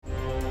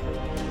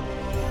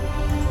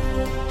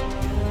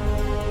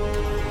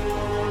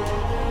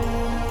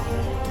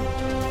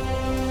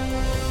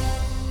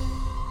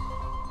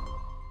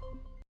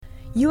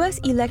U.S.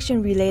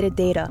 election-related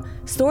data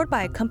stored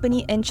by a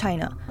company in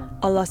China.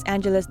 A Los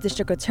Angeles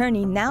district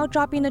attorney now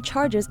dropping the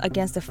charges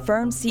against the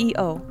firm's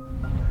CEO.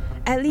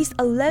 At least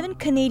 11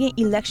 Canadian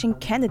election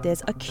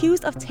candidates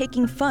accused of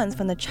taking funds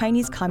from the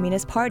Chinese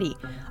Communist Party.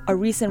 A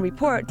recent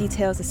report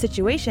details the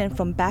situation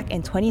from back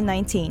in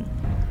 2019.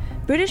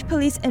 British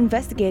police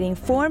investigating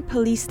foreign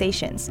police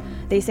stations.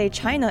 They say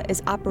China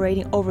is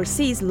operating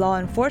overseas law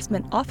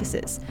enforcement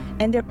offices,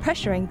 and they're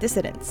pressuring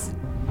dissidents.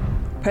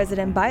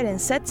 President Biden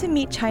set to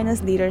meet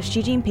China's leader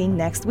Xi Jinping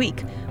next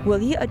week. Will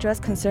he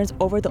address concerns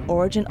over the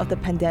origin of the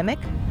pandemic?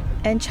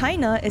 And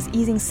China is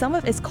easing some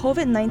of its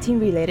COVID-19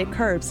 related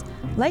curbs,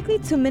 likely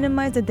to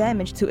minimize the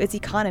damage to its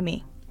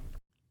economy.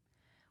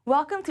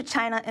 Welcome to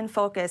China in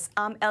Focus.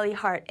 I'm Ellie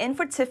Hart, in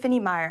for Tiffany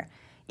Meyer.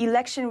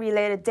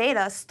 Election-related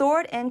data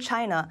stored in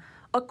China.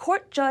 A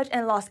court judge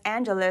in Los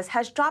Angeles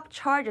has dropped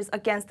charges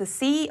against the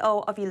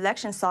CEO of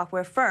election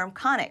software firm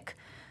Konnech.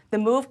 The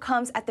move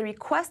comes at the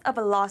request of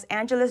a Los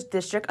Angeles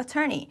district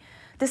attorney.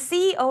 The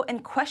CEO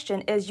in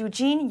question is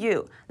Eugene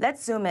Yu.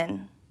 Let's zoom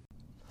in.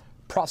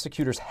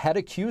 Prosecutors had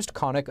accused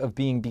Konnech of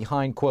being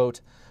behind,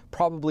 quote,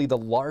 probably the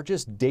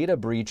largest data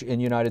breach in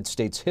United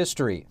States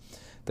history.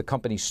 The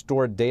company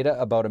stored data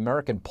about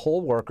American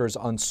poll workers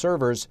on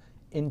servers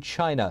in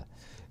China.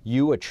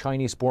 Yu, a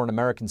Chinese-born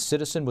American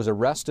citizen, was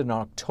arrested in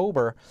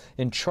October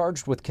and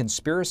charged with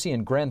conspiracy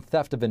and grand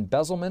theft of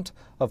embezzlement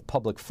of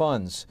public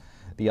funds.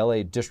 The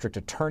LA District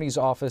Attorney's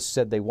Office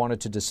said they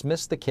wanted to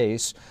dismiss the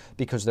case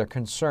because they're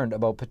concerned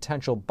about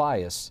potential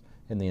bias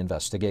in the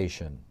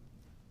investigation.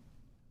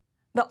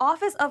 The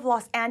Office of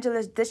Los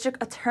Angeles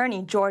District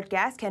Attorney George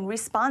Gaskin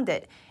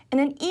responded. In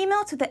an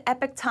email to the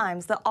Epoch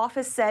Times, the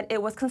office said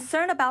it was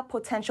concerned about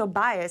potential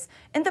bias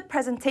in the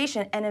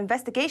presentation and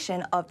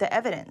investigation of the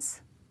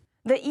evidence.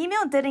 The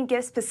email didn't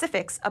give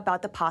specifics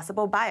about the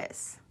possible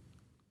bias.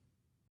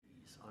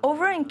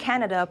 Over in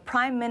Canada,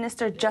 Prime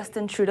Minister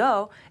Justin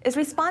Trudeau is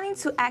responding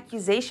to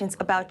accusations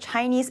about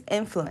Chinese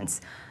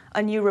influence.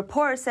 A new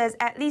report says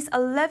at least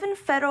 11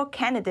 federal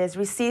candidates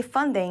received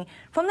funding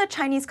from the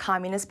Chinese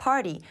Communist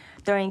Party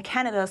during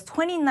Canada's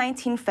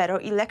 2019 federal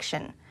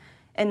election.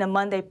 In a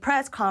Monday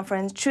press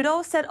conference,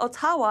 Trudeau said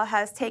Ottawa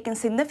has taken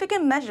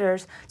significant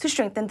measures to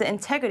strengthen the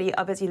integrity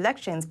of its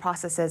elections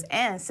processes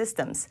and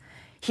systems.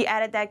 He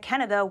added that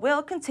Canada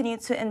will continue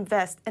to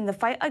invest in the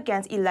fight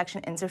against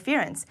election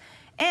interference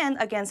and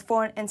against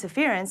foreign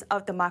interference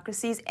of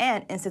democracies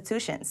and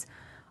institutions.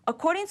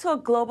 According to a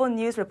global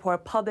news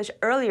report published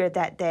earlier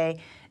that day,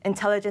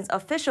 intelligence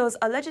officials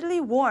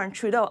allegedly warned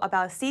Trudeau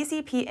about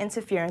CCP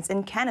interference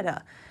in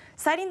Canada,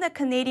 citing the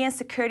Canadian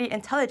Security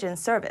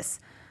Intelligence Service.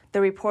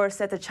 The report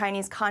said the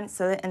Chinese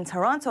consulate in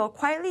Toronto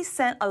quietly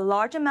sent a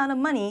large amount of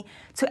money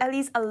to at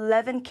least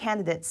 11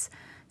 candidates.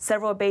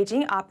 Several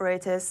Beijing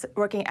operatives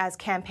working as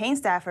campaign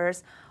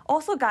staffers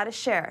also got a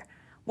share.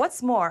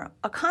 What's more,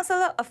 a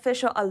consulate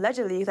official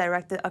allegedly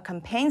directed a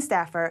campaign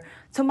staffer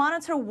to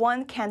monitor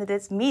one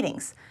candidate's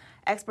meetings.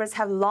 Experts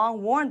have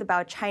long warned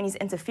about Chinese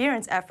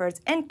interference efforts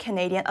in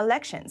Canadian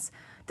elections.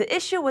 The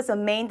issue was a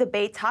main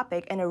debate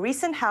topic in a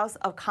recent House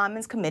of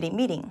Commons committee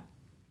meeting.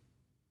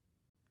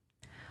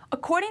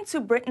 According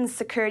to Britain's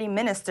security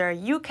minister,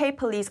 UK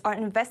police are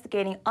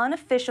investigating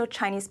unofficial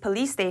Chinese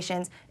police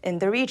stations in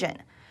the region.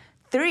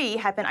 3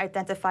 have been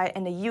identified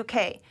in the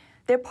UK.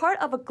 They're part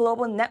of a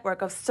global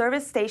network of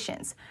service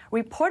stations,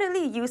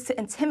 reportedly used to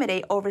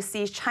intimidate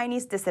overseas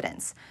Chinese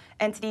dissidents.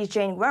 NTD's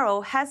Jane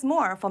Werrell has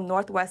more from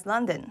Northwest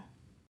London.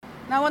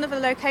 Now, one of the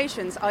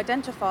locations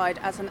identified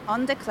as an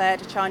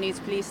undeclared Chinese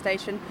police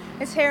station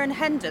is here in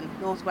Hendon,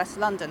 northwest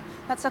London.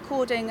 That's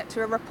according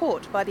to a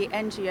report by the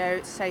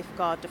NGO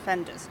Safeguard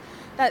Defenders.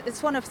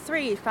 It's one of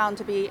 3 found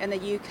to be in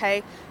the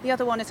UK, the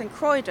other one is in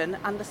Croydon,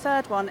 and the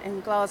third one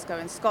in Glasgow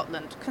in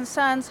Scotland.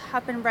 Concerns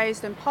have been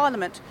raised in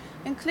Parliament,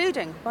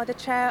 including by the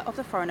chair of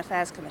the Foreign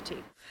Affairs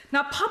Committee.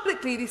 Now,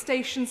 publicly, these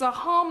stations are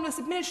harmless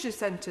administrative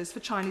centres for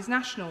Chinese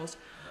nationals.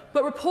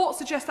 But reports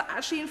suggest that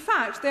actually, in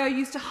fact, they are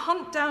used to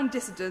hunt down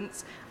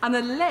dissidents and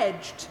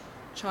alleged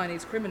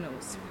Chinese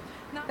criminals.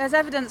 There's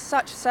evidence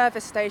such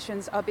service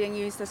stations are being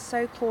used as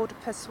so-called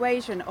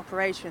persuasion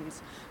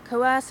operations,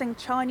 coercing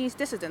Chinese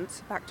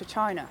dissidents back to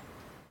China.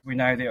 We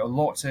know there are a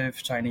lot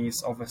of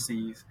Chinese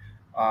overseas,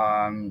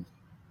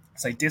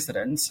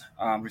 dissidents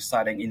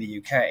residing in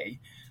the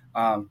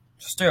UK,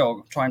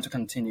 still trying to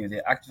continue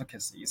their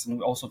advocacies. And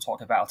we also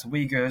talk about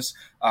Uyghurs,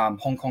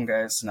 Hong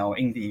Kongers,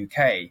 in the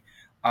UK.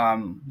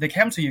 They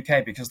came to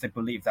UK because they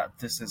believe that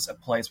this is a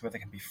place where they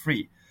can be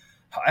free.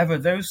 However,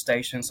 those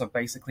stations are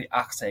basically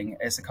acting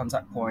as a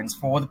contact points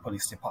for the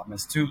police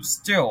departments to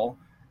still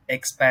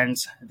expand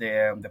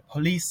the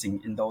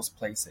policing in those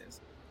places.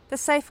 The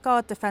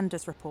Safeguard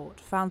Defenders report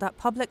found that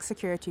public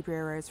security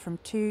bureaus from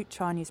 2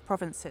 Chinese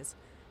provinces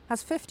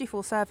has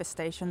 54 service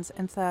stations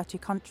in 30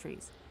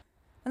 countries.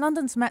 And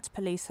London's Met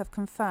Police have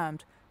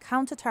confirmed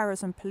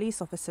counter-terrorism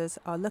police officers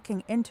are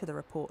looking into the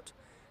report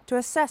to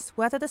assess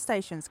whether the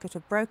stations could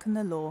have broken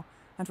the law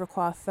and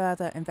require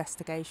further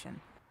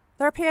investigation.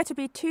 There appear to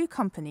be 2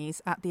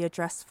 companies at the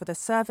address for the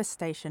service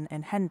station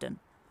in Hendon.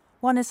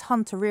 One is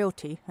Hunter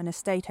Realty, an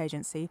estate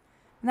agency,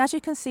 and as you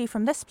can see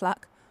from this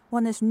plaque,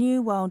 one is New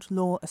World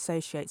Law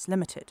Associates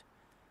Limited.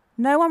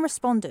 No one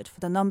responded for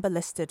the number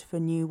listed for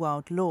New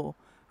World Law,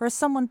 whereas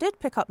someone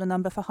did pick up the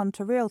number for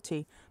Hunter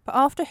Realty, but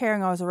after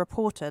hearing I was a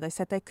reporter, they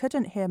said they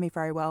couldn't hear me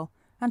very well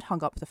and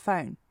hung up the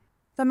phone.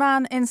 The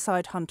man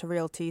inside Hunter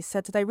Realty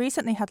said they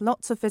recently had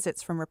lots of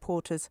visits from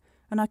reporters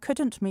and I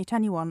couldn't meet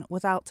anyone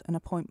without an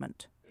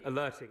appointment.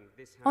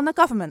 On the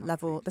government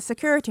level, the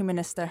Security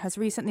Minister has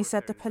recently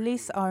said the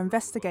police are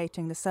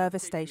investigating the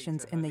service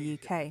stations in the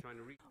UK.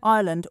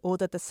 Ireland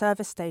ordered the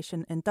service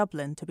station in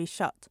Dublin to be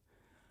shut.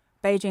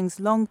 Beijing's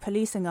long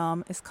policing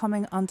arm is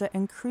coming under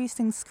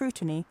increasing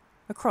scrutiny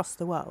across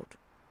the world.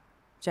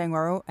 Jane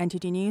Worrell,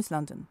 NTD News,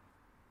 London.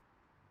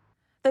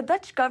 The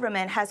Dutch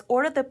government has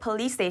ordered the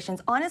police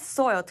stations on its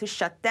soil to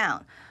shut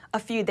down. A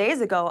few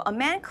days ago, a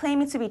man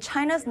claiming to be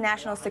China's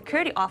national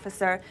security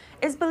officer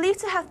is believed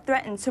to have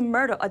threatened to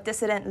murder a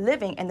dissident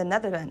living in the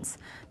Netherlands.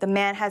 The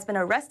man has been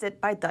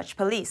arrested by Dutch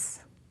police.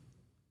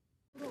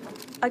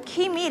 A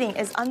key meeting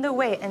is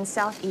underway in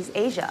Southeast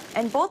Asia,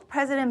 and both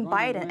President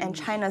Biden and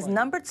China's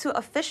number 2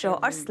 official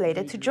are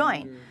slated to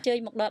join.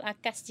 Chinese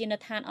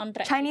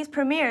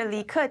Premier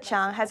Li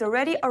Keqiang has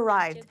already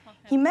arrived.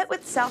 He met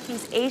with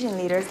Southeast Asian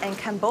leaders in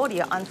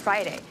Cambodia on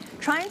Friday,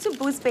 trying to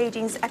boost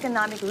Beijing's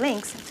economic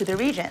links to the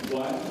region.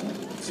 1,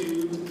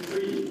 2,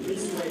 3,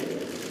 please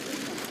wait.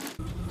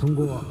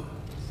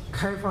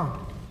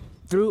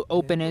 Through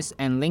openness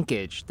and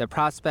linkage, the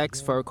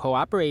prospects for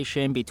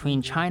cooperation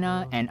between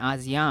China and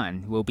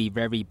ASEAN will be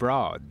very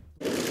broad.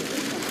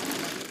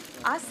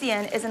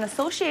 ASEAN is an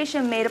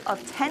association made up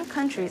of 10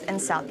 countries in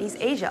Southeast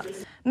Asia,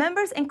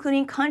 members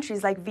including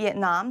countries like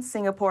Vietnam,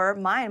 Singapore,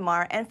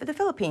 Myanmar, and the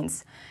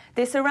Philippines.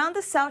 They surround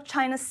the South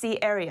China Sea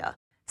area.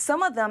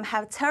 Some of them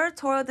have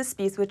territorial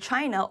disputes with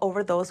China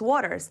over those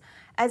waters,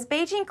 as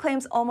Beijing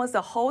claims almost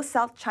the whole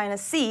South China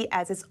Sea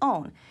as its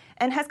own,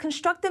 and has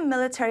constructed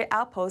military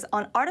outposts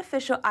on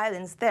artificial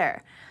islands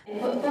there.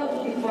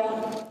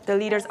 The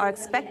leaders are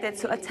expected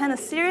to attend a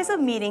series of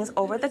meetings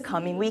over the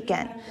coming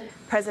weekend.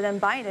 President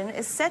Biden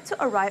is set to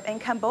arrive in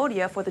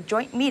Cambodia for the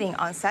joint meeting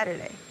on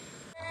Saturday.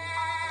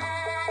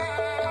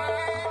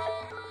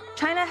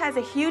 China has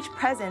a huge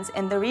presence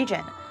in the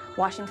region.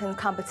 Washington's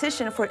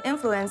competition for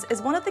influence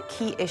is one of the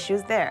key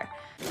issues there.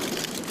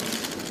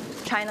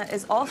 China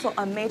is also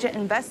a major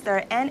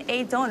investor and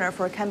aid donor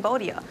for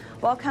Cambodia,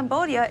 while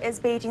Cambodia is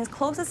Beijing's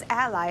closest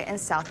ally in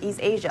Southeast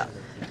Asia.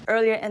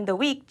 Earlier in the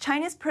week,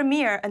 China's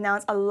premier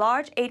announced a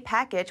large aid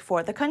package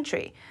for the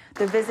country.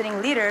 The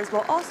visiting leaders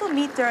will also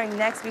meet during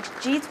next week's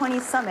G20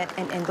 summit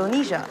in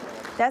Indonesia.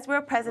 That's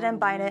where President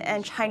Biden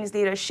and Chinese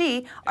leader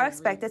Xi are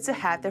expected to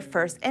have their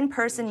first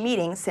in-person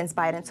meeting since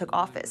Biden took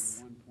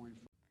office.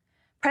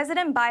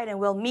 President Biden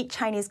will meet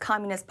Chinese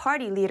Communist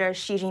Party leader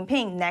Xi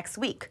Jinping next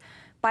week.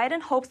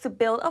 Biden hopes to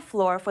build a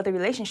floor for the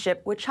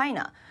relationship with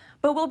China,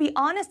 but will be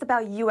honest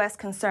about U.S.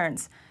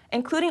 concerns,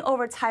 including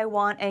over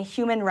Taiwan and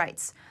human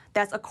rights.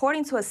 That's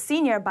according to a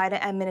senior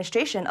Biden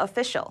administration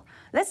official.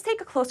 Let's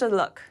take a closer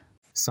look.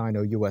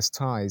 Sino-U.S.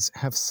 ties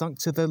have sunk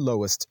to their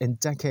lowest in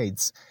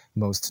decades,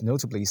 most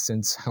notably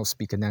since House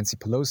Speaker Nancy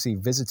Pelosi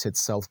visited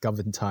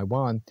self-governed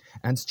Taiwan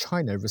and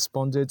China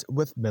responded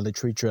with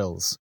military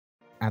drills.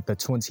 At the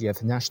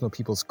 20th National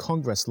People's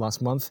Congress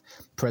last month,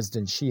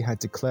 President Xi had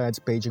declared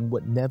Beijing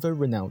would never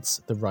renounce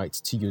the right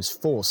to use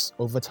force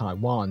over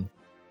Taiwan.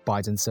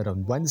 Biden said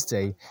on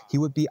Wednesday he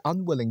would be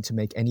unwilling to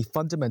make any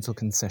fundamental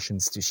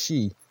concessions to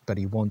Xi, but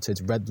he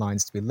wanted red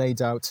lines to be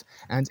laid out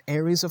and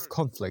areas of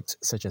conflict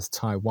such as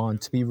Taiwan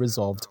to be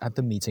resolved at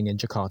the meeting in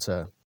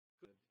Jakarta.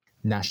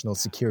 National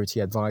Security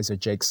Advisor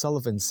Jake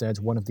Sullivan said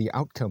one of the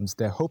outcomes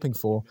they're hoping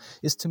for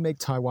is to make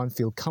Taiwan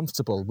feel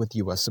comfortable with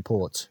U.S.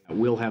 support.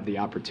 We'll have the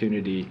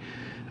opportunity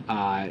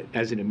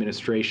as an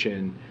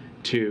administration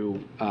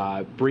to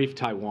brief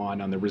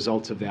Taiwan on the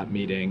results of that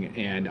meeting,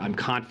 and I'm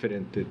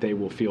confident that they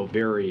will feel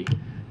very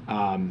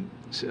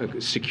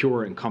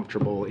secure and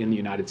comfortable in the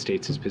United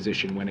States'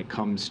 position when it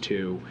comes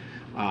to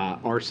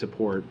our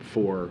support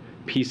for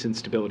peace and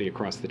stability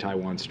across the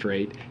Taiwan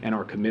Strait and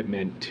our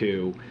commitment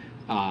to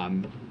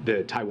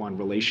the Taiwan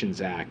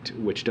Relations Act,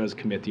 which does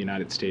commit the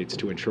United States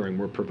to ensuring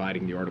we're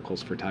providing the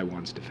articles for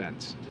Taiwan's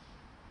defense.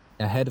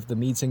 Ahead of the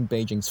meeting,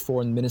 Beijing's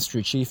Foreign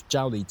Ministry Chief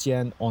Zhao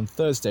Lijian on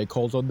Thursday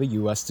called on the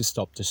U.S. to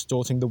stop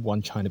distorting the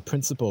One China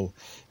principle,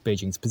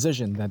 Beijing's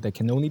position that there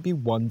can only be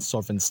one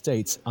sovereign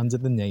state under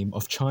the name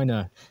of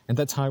China, and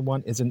that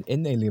Taiwan is an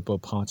inalienable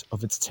part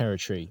of its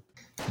territory.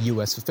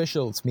 U.S.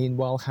 officials,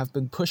 meanwhile, have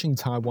been pushing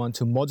Taiwan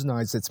to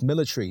modernize its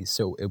military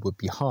so it would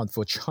be hard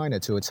for China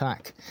to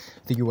attack.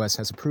 The U.S.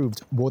 has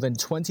approved more than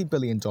 $20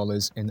 billion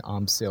in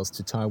arms sales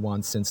to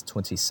Taiwan since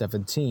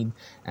 2017,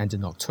 and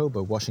in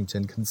October,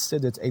 Washington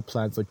considered a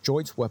plan for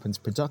joint weapons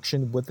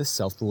production with the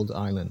self-ruled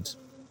island.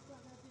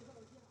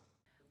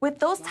 With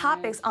those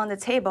topics on the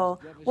table,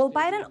 will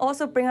Biden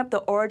also bring up the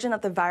origin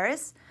of the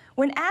virus?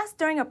 When asked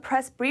during a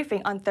press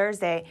briefing on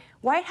Thursday,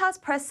 White House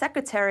Press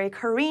Secretary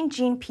Karine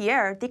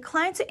Jean-Pierre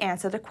declined to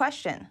answer the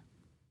question.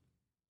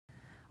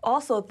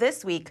 Also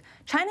this week,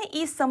 China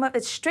eased some of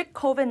its strict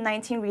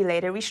COVID-19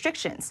 related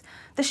restrictions,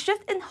 the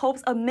shift in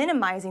hopes of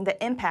minimizing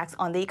the impacts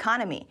on the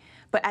economy.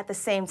 But at the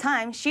same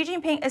time, Xi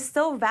Jinping is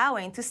still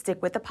vowing to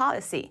stick with the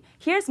policy.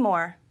 Here's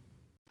more.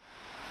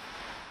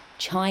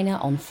 China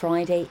on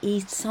Friday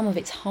eased some of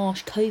its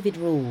harsh COVID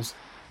rules.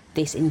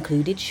 This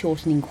included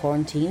shortening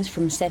quarantines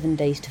from 7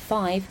 days to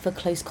 5 for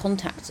close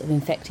contacts of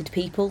infected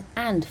people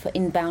and for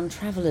inbound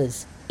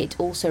travellers. It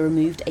also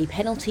removed a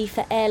penalty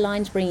for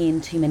airlines bringing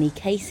in too many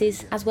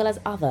cases, as well as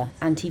other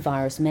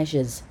antivirus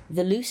measures.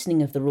 The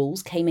loosening of the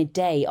rules came a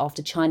day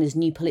after China's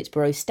new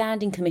Politburo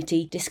Standing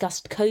Committee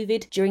discussed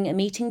COVID during a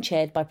meeting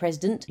chaired by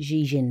President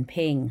Xi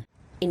Jinping.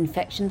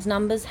 Infections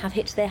numbers have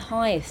hit their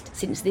highest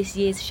since this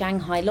year's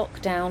Shanghai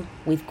lockdown,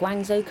 with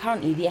Guangzhou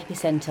currently the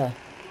epicentre.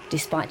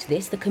 Despite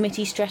this, the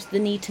committee stressed the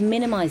need to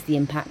minimise the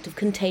impact of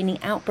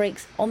containing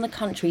outbreaks on the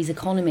country's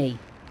economy.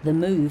 The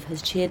move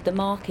has cheered the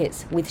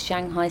markets, with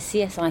Shanghai's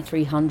CSI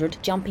 300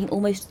 jumping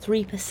almost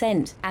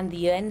 3% and the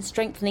yuan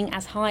strengthening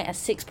as high as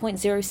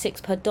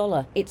 6.06 per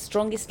dollar, its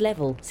strongest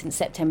level since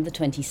September the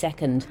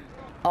 22nd.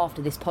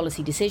 After this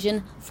policy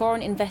decision,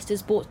 foreign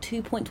investors bought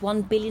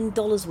 $2.1 billion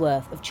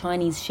worth of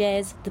Chinese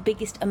shares, the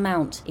biggest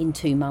amount in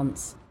 2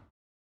 months.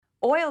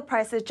 Oil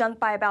prices jumped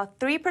by about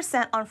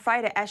 3% on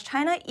Friday as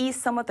China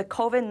eased some of the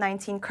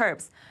COVID-19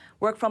 curbs.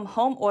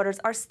 Work-from-home orders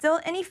are still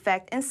in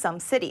effect in some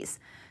cities.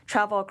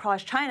 Travel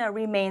across China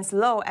remains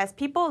low as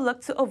people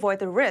look to avoid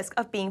the risk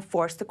of being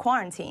forced to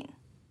quarantine.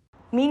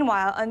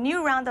 Meanwhile, a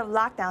new round of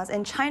lockdowns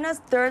in China's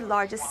third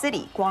largest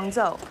city,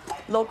 Guangzhou.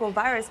 Local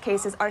virus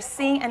cases are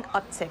seeing an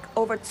uptick,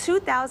 over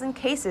 2,000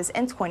 cases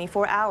in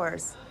 24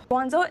 hours.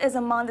 Guangzhou is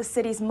among the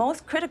cities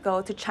most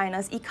critical to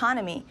China's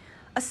economy.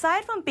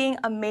 Aside from being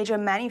a major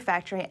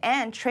manufacturing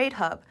and trade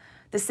hub,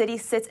 the city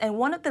sits in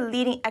one of the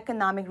leading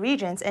economic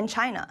regions in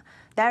China.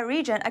 That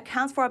region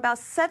accounts for about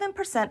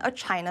 7% of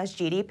China's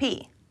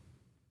GDP.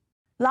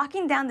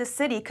 Locking down the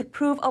city could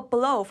prove a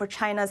blow for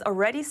China's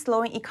already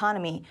slowing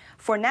economy.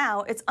 For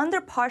now, it's under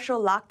partial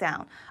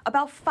lockdown.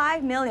 About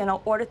 5 million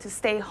are ordered to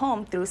stay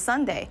home through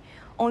Sunday.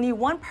 Only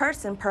one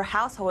person per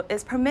household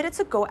is permitted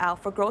to go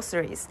out for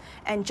groceries,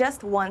 and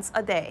just once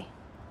a day.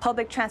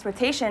 Public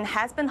transportation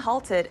has been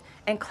halted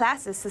and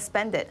classes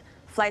suspended.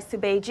 Flights to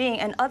Beijing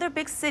and other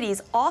big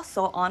cities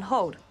also on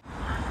hold.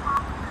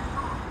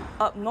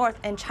 Up north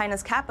in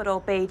China's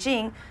capital,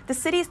 Beijing, the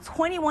city's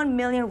 21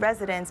 million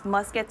residents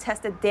must get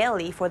tested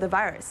daily for the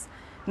virus.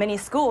 Many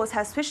schools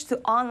have switched to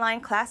online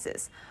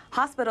classes.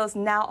 Hospitals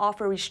now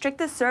offer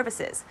restricted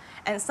services,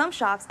 and some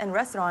shops and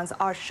restaurants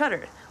are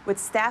shuttered, with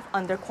staff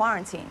under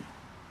quarantine.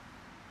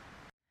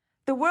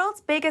 The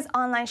world's biggest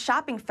online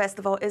shopping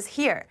festival is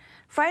here.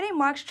 Friday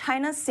marks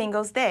China's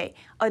Singles Day,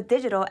 a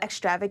digital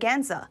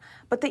extravaganza.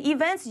 But the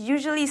event's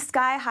usually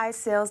sky-high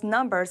sales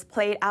numbers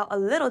played out a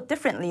little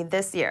differently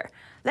this year.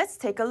 Let's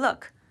take a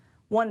look.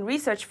 One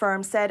research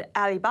firm said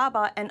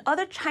Alibaba and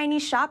other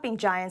Chinese shopping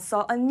giants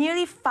saw a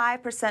nearly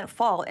 5%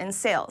 fall in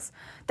sales.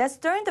 That's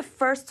during the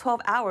first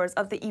 12 hours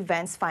of the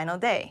event's final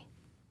day.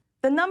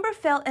 The number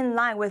fell in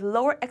line with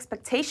lower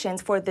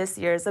expectations for this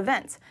year's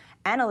event.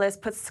 Analysts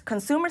put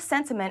consumer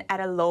sentiment at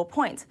a low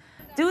point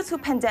due to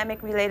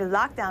pandemic-related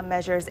lockdown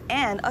measures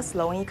and a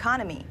slowing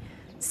economy.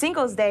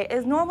 Singles Day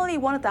is normally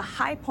one of the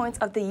high points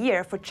of the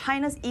year for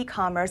China's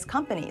e-commerce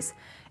companies.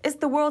 It's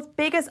the world's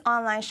biggest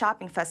online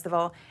shopping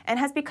festival and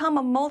has become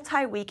a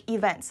multi-week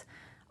event.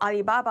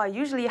 Alibaba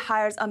usually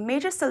hires a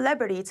major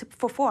celebrity to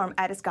perform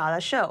at its gala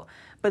show,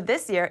 but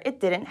this year it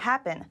didn't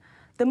happen.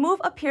 The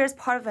move appears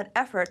part of an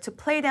effort to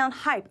play down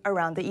hype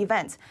around the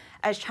event,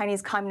 as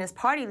Chinese Communist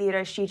Party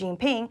leader Xi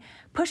Jinping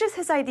pushes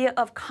his idea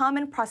of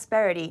common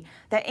prosperity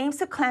that aims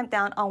to clamp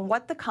down on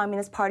what the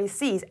Communist Party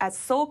sees as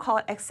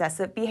so-called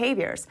excessive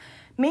behaviors,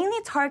 mainly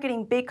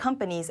targeting big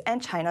companies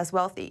and China's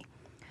wealthy.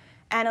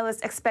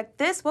 Analysts expect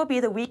this will be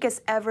the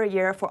weakest ever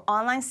year for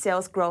online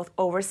sales growth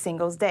over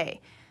Singles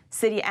Day.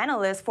 City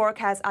analysts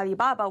forecast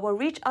Alibaba will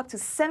reach up to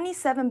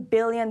 $77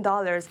 billion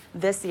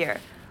this year,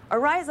 a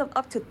rise of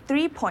up to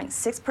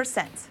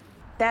 3.6%.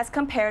 That's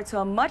compared to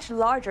a much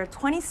larger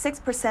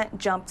 26%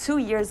 jump 2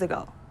 years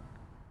ago.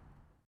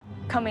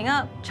 Coming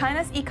up,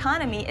 China's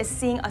economy is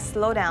seeing a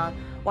slowdown,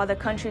 while the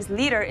country's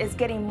leader is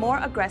getting more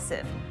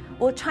aggressive.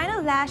 Will China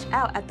lash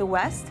out at the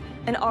West?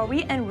 And are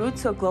we en route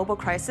to a global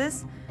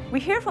crisis? We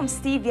hear from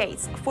Steve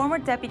Yates, former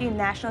Deputy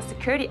National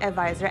Security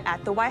Advisor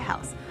at the White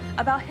House,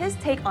 about his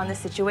take on the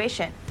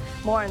situation.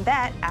 More on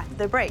that after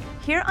the break,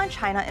 here on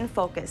China in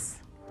Focus.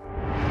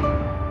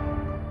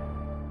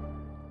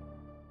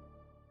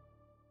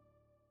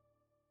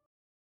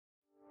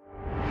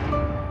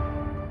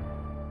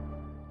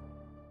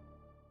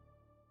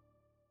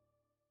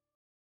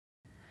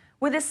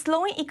 With a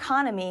slowing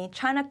economy,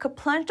 China could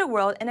plunge the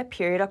world in a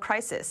period of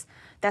crisis.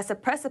 That's the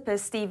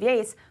precipice Steve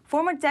Yates,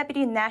 former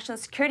Deputy National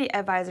Security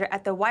Advisor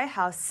at the White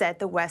House, said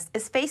the West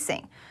is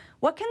facing.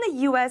 What can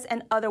the U.S.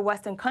 and other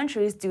Western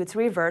countries do to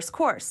reverse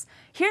course?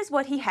 Here's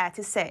what he had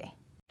to say.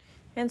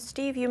 And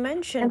Steve, you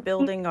mentioned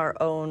building our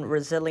own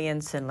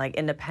resilience and like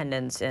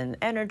independence in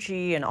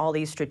energy and all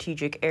these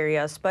strategic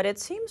areas. But it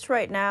seems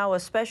right now,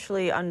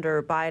 especially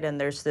under Biden,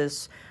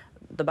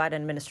 the Biden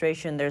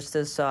administration, there's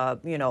this,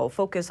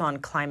 focus on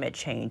climate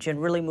change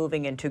and really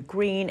moving into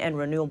green and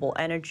renewable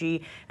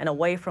energy and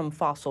away from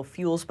fossil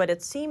fuels. But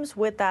it seems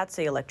with that,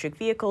 say, electric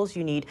vehicles,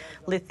 you need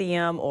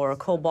lithium or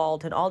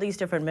cobalt and all these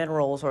different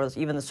minerals, or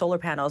even the solar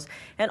panels.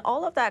 And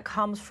all of that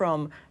comes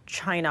from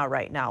China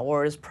right now,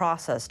 or is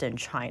processed in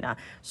China.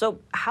 So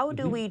how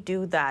do we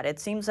do that? It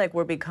seems like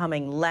we're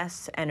becoming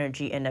less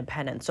energy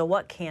independent. So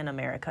what can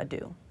America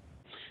do?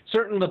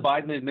 Certainly the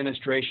Biden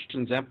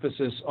administration's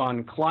emphasis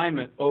on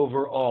climate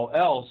over all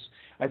else,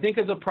 I think,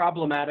 is a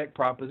problematic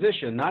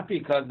proposition, not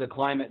because the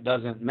climate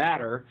doesn't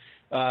matter.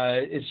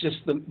 It's just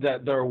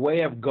that their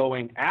way of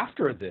going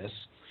after this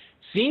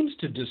seems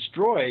to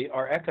destroy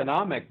our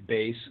economic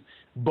base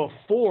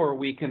before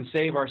we can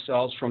save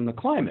ourselves from the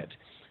climate.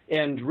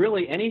 And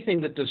really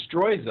anything that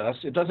destroys us,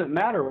 it doesn't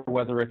matter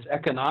whether it's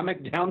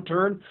economic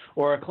downturn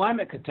or a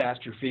climate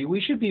catastrophe, we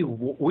should be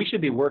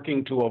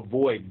working to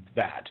avoid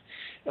that.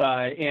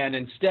 And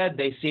instead,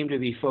 they seem to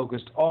be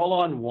focused all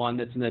on one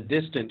that's in the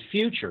distant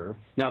future.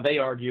 Now, they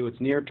argue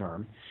it's near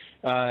term.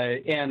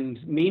 And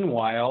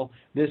meanwhile,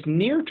 this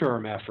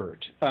near-term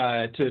effort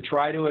to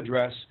try to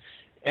address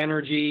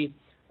energy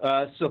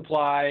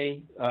supply,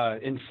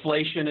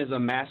 inflation is a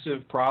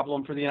massive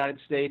problem for the United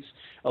States.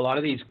 A lot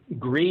of these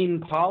green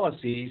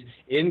policies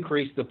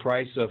increase the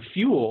price of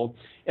fuel,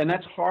 and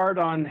that's hard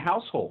on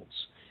households.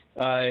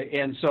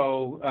 And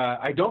so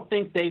I don't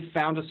think they've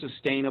found a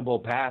sustainable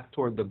path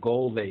toward the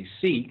goal they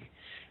seek.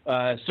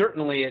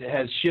 Certainly, it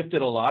has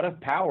shifted a lot of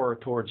power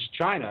towards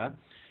China,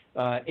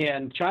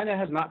 and China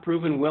has not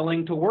proven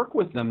willing to work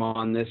with them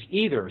on this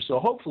either. So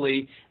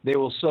hopefully they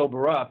will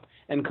sober up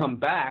and come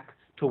back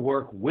to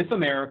work with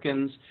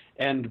Americans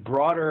and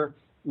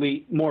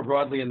more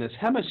broadly in this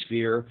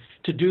hemisphere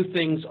to do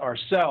things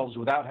ourselves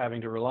without having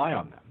to rely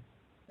on them.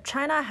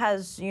 China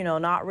has,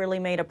 not really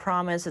made a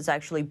promise. It's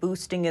actually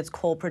boosting its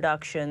coal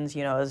productions,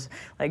 is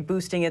like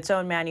boosting its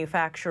own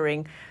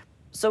manufacturing.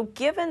 So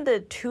given the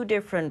two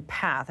different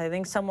paths, I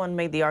think someone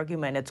made the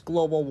argument it's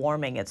global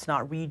warming, it's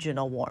not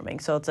regional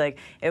warming. So it's like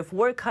if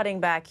we're cutting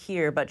back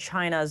here, but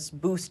China's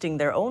boosting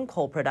their own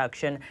coal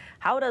production,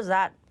 how does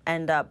that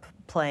end up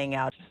playing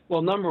out?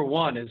 Well, number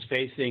one is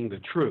facing the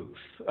truth.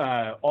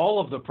 All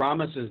of the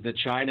promises that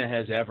China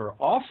has ever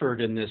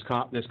offered in this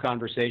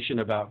conversation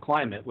about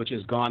climate, which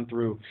has gone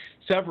through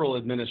several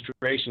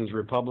administrations,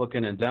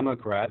 Republican and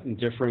Democrat, in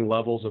differing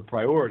levels of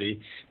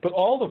priority, but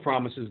all the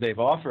promises they've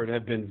offered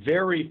have been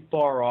very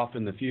far off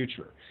in the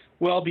future,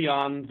 well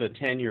beyond the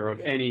tenure of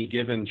any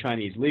given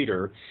Chinese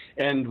leader,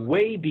 and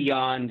way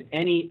beyond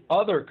any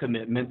other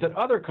commitment that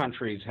other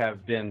countries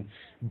have been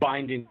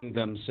binding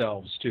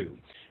themselves to.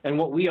 And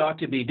what we ought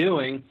to be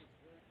doing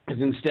is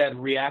instead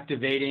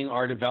reactivating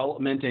our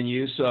development and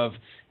use of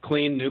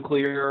clean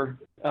nuclear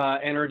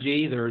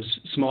energy. There's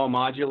small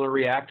modular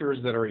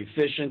reactors that are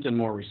efficient and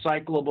more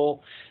recyclable.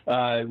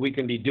 We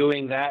can be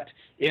doing that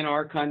in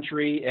our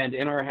country and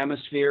in our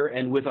hemisphere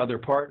and with other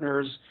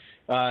partners.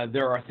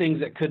 There are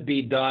things that could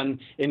be done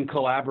in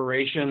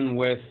collaboration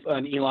with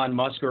Elon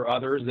Musk or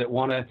others that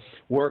want to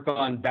work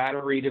on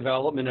battery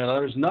development and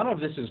others. None of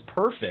this is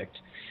perfect,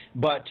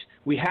 but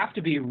we have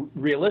to be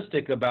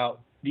realistic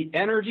about the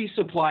energy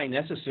supply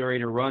necessary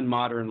to run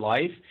modern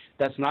life.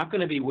 That's not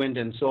going to be wind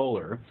and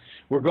solar.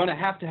 We're going to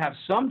have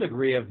some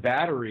degree of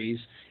batteries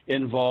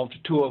involved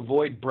to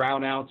avoid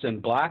brownouts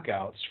and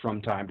blackouts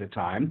from time to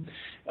time.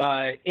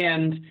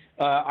 And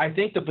I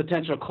think the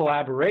potential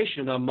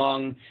collaboration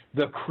among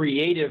the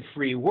creative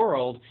free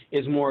world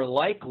is more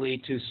likely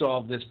to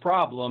solve this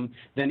problem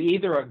than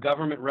either a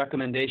government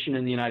recommendation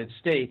in the United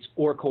States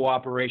or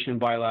cooperation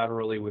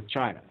bilaterally with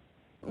China.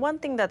 One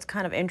thing that's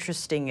kind of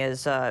interesting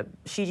is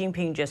Xi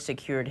Jinping just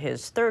secured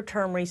his third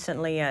term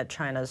recently at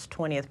China's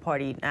 20th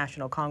Party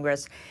National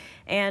Congress.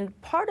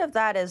 And part of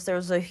that is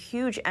there's a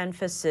huge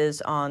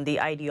emphasis on the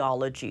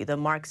ideology, the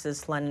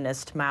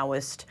Marxist-Leninist,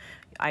 Maoist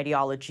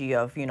ideology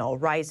of,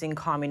 rising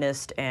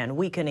communist and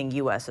weakening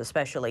U.S.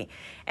 especially.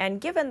 And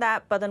given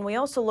that, but then we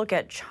also look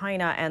at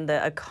China, and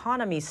the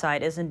economy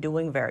side isn't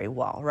doing very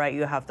well, right?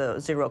 You have the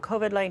zero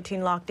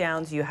COVID-19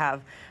 lockdowns, you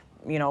have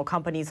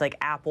companies like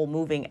Apple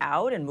moving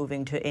out and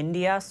moving to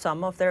India,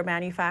 some of their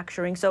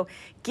manufacturing. So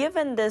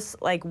given this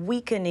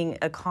weakening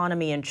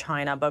economy in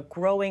China, but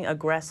growing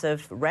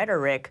aggressive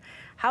rhetoric,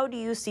 how do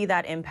you see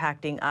that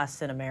impacting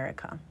us in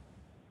America?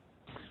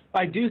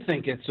 I do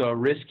think it's a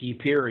risky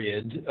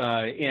period.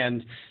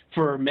 And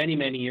for many,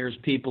 many years,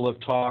 people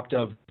have talked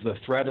of the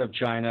threat of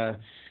China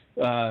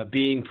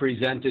being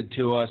presented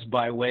to us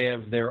by way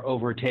of their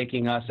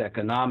overtaking us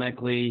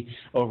economically,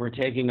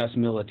 overtaking us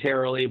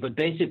militarily, but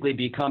basically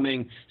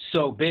becoming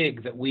so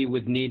big that we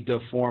would need to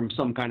form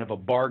some kind of a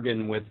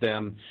bargain with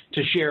them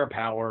to share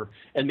power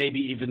and maybe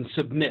even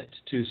submit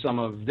to some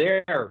of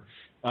their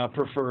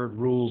preferred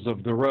rules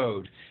of the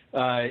road.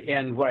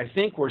 And what I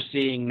think we're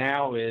seeing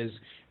now is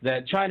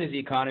that China's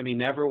economy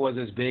never was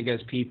as big as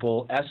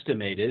people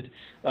estimated,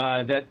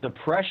 that the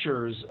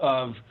pressures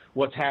of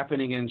what's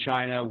happening in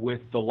China with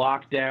the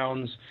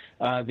lockdowns,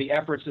 the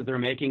efforts that they're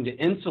making to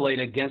insulate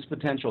against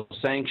potential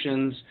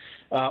sanctions,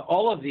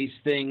 all of these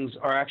things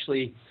are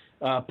actually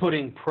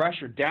putting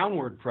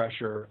downward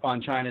pressure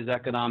on China's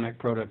economic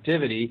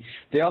productivity.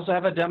 They also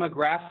have a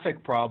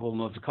demographic problem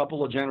of a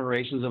couple of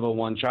generations of a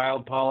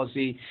one-child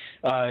policy,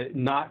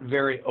 not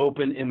very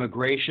open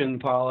immigration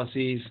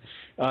policies.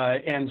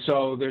 And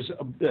so there's,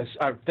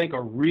 I think,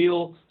 a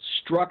real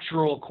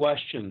structural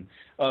question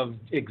of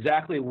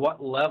exactly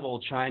what level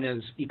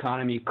China's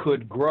economy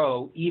could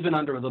grow, even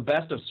under the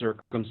best of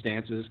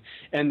circumstances,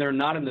 and they're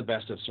not in the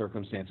best of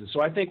circumstances.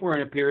 So I think we're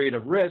in a period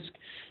of risk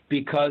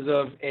because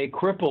of a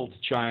crippled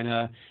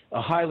China,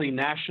 a highly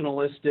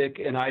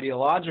nationalistic and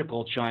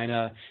ideological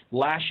China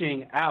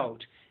lashing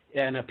out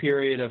in a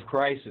period of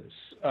crisis.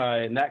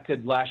 And that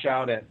could lash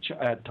out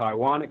at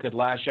Taiwan, it could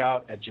lash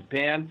out at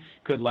Japan,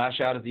 could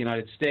lash out at the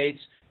United States.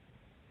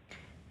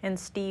 And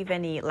Steve,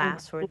 any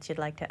last words you'd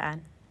like to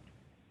add?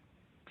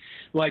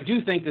 Well, I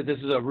do think that this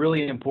is a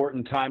really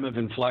important time of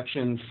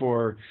inflection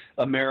for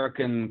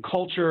American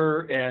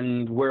culture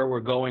and where we're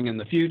going in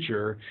the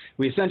future.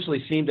 We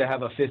essentially seem to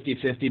have a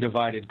 50-50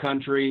 divided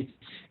country.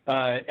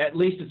 At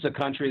least it's a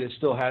country that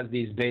still has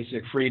these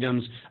basic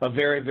freedoms, a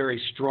very,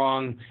 very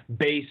strong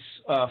base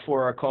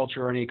for our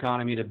culture and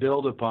economy to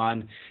build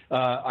upon.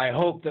 I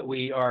hope that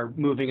we are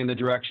moving in the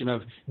direction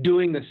of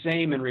doing the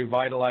same and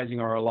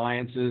revitalizing our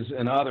alliances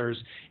and others.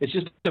 It's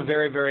just a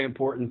very, very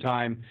important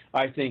time,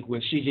 I think,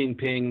 with Xi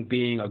Jinping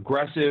being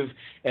aggressive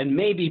and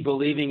maybe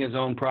believing his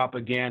own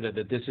propaganda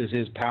that this is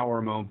his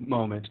power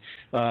moment.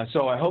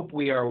 So I hope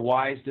we are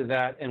wise to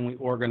that and we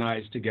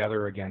organize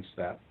together against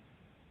that.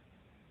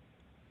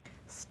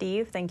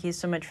 Steve, thank you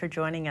so much for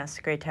joining us.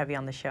 Great to have you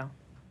on the show.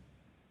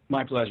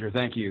 My pleasure.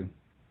 Thank you.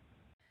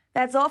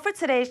 That's all for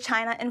today's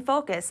China in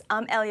Focus.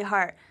 I'm Ellie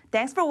Hart.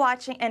 Thanks for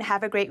watching and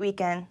have a great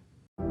weekend.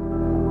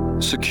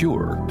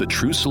 Secure, the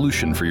true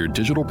solution for your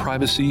digital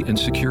privacy and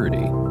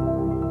security.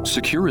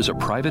 Secure is a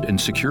private and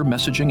secure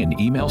messaging and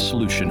email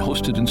solution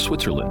hosted in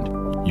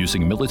Switzerland,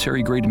 using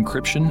military-grade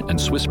encryption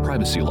and Swiss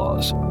privacy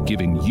laws,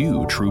 giving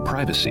you true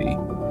privacy.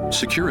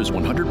 Secure is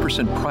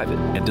 100% private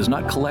and does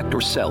not collect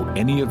or sell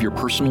any of your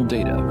personal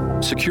data.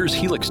 Secure's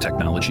Helix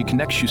technology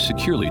connects you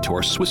securely to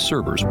our Swiss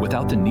servers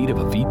without the need of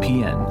a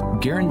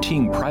VPN,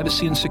 guaranteeing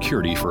privacy and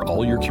security for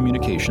all your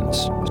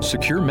communications.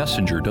 Secure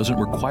Messenger doesn't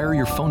require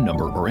your phone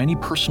number or any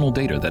personal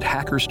data that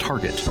hackers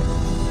target.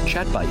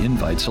 Chat by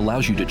Invites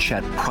allows you to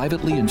chat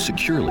privately and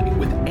securely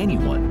with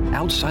anyone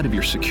outside of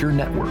your secure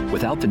network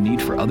without the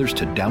need for others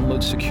to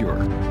download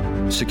Secure.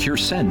 Secure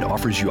Send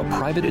offers you a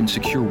private and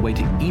secure way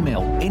to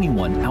email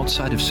anyone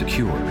outside of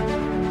Secure.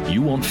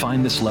 You won't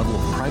find this level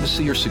of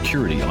privacy or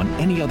security on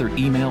any other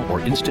email or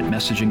instant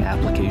messaging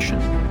application.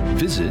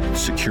 Visit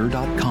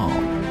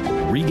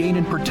secure.com. Regain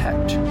and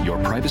protect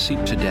your privacy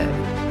today.